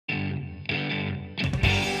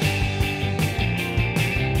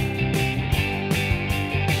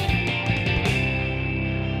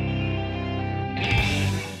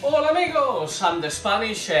amigos, I'm the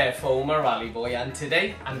Spanish chef Omar Rally Boy, and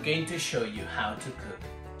today I'm going to show you how to cook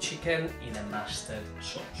chicken in a mustard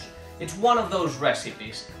sauce. It's one of those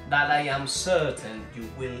recipes that I am certain you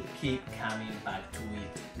will keep coming back to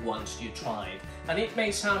it once you try it. And it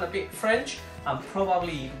may sound a bit French, and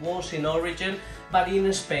probably it was in origin, but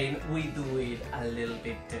in Spain we do it a little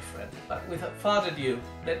bit different. But without further ado,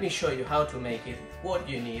 let me show you how to make it, what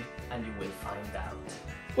you need, and you will find out.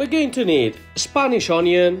 We're going to need Spanish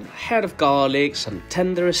onion, head of garlic, some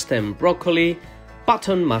tender stem broccoli,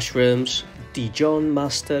 button mushrooms, Dijon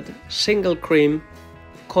mustard, single cream,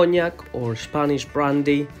 cognac or Spanish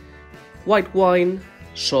brandy, white wine,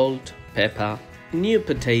 salt, pepper, new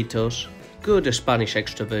potatoes, good Spanish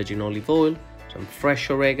extra virgin olive oil, some fresh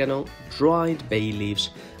oregano, dried bay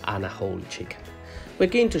leaves, and a whole chicken. We're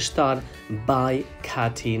going to start by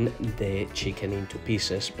cutting the chicken into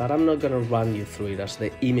pieces, but I'm not going to run you through it as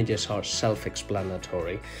the images are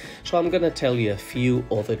self-explanatory. So I'm going to tell you a few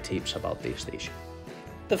other tips about this dish.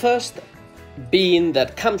 The first being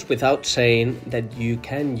that comes without saying that you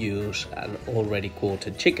can use an already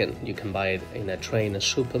quartered chicken. You can buy it in a tray in a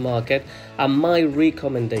supermarket, and my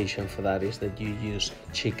recommendation for that is that you use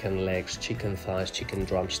chicken legs, chicken thighs, chicken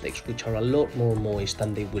drumsticks, which are a lot more moist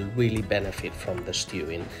and they will really benefit from the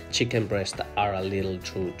stewing. Chicken breasts are a little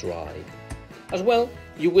too dry. As well,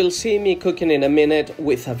 you will see me cooking in a minute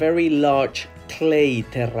with a very large clay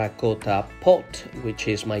terracotta pot, which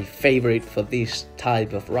is my favorite for this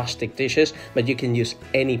type of rustic dishes, but you can use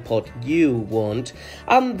any pot you want.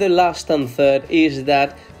 And the last and third is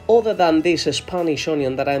that other than this Spanish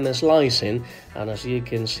onion that I'm slicing, and as you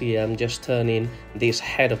can see I'm just turning this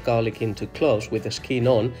head of garlic into cloves with the skin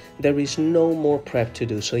on, there is no more prep to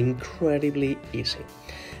do, so incredibly easy.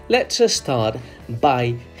 Let's start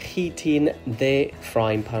by heating the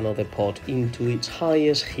frying pan or the pot into its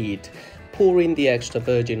highest heat, pouring the extra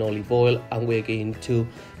virgin olive oil, and we're going to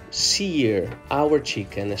sear our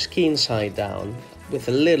chicken skin side down with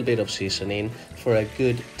a little bit of seasoning for a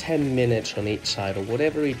good 10 minutes on each side, or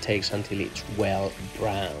whatever it takes until it's well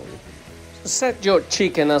browned. Set your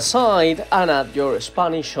chicken aside and add your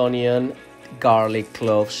Spanish onion, garlic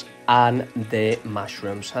cloves, and the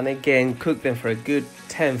mushrooms, and again cook them for a good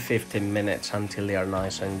 10-15 minutes until they are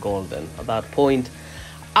nice and golden. At that point,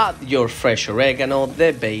 add your fresh oregano,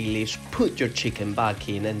 the bay leaves, put your chicken back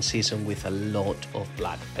in and season with a lot of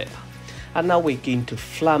black pepper. And now we're going to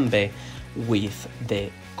flambe with the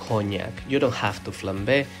cognac. You don't have to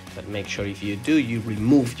flambe, but make sure if you do, you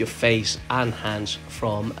remove your face and hands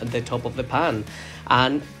from the top of the pan.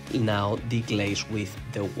 And now deglaze with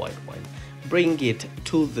the white wine. Bring it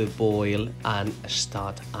to the boil and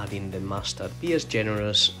start adding the mustard. Be as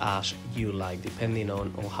generous as you like, depending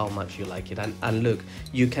on how much you like it. And look,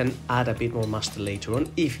 you can add a bit more mustard later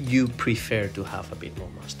on if you prefer to have a bit more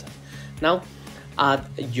mustard. Now, add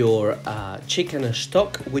your chicken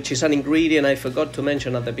stock, which is an ingredient I forgot to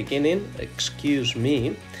mention at the beginning, excuse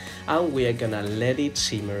me. And we are gonna let it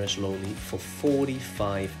simmer slowly for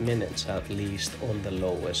 45 minutes at least on the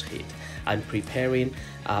lowest heat. I'm preparing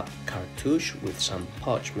a cartouche with some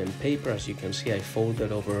parchment paper. As you can see, I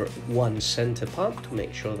folded over one center part to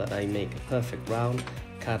make sure that I make a perfect round.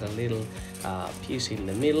 Cut a little piece in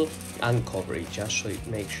the middle and cover it just so it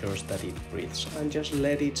makes sure that it breathes, and just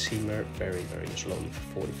let it simmer very slowly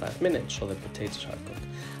for 45 minutes so the potatoes are cooked.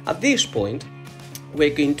 At this point,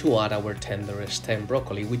 we're going to add our tender stem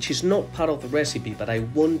broccoli, which is not part of the recipe, but I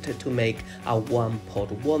wanted to make a one-pot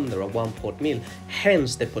wonder, a one-pot meal.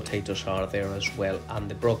 Hence the potatoes are there as well and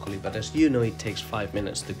the broccoli, but as you know, it takes 5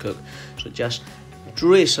 minutes to cook. So just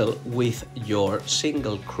drizzle with your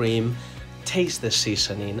single cream, taste the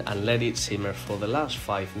seasoning, and let it simmer for the last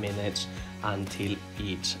 5 minutes until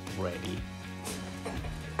it's ready.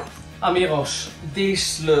 Amigos,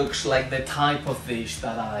 this looks like the type of dish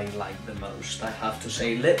that I like the most, I have to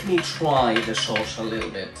say. Let me try the sauce a little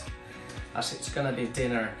bit, as it's gonna be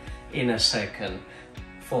dinner in a second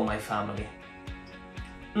for my family.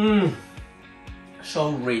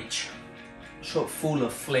 So rich, so full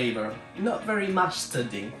of flavor, not very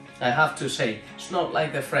mustardy, I have to say. It's not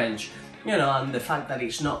like the French, you know, and the fact that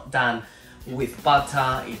it's not done with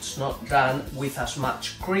butter, it's not done with as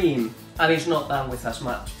much cream, and it's not done with as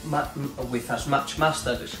much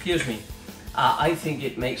mustard, excuse me. I think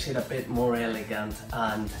it makes it a bit more elegant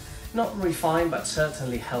and not refined, but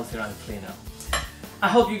certainly healthier and cleaner. I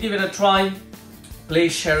hope you give it a try.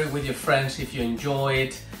 Please share it with your friends if you enjoy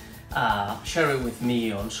it. Share it with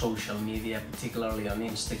me on social media, particularly on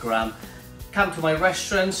Instagram. Come to my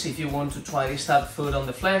restaurants if you want to try this type of food on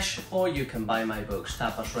the flesh, or you can buy my books,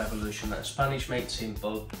 Tapas Revolution and Spanish Made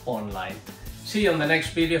Simple, online. See you on the next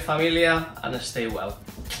video, familia, and stay well.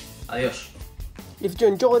 Adiós. If you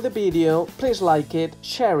enjoyed the video, please like it,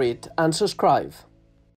 share it and subscribe.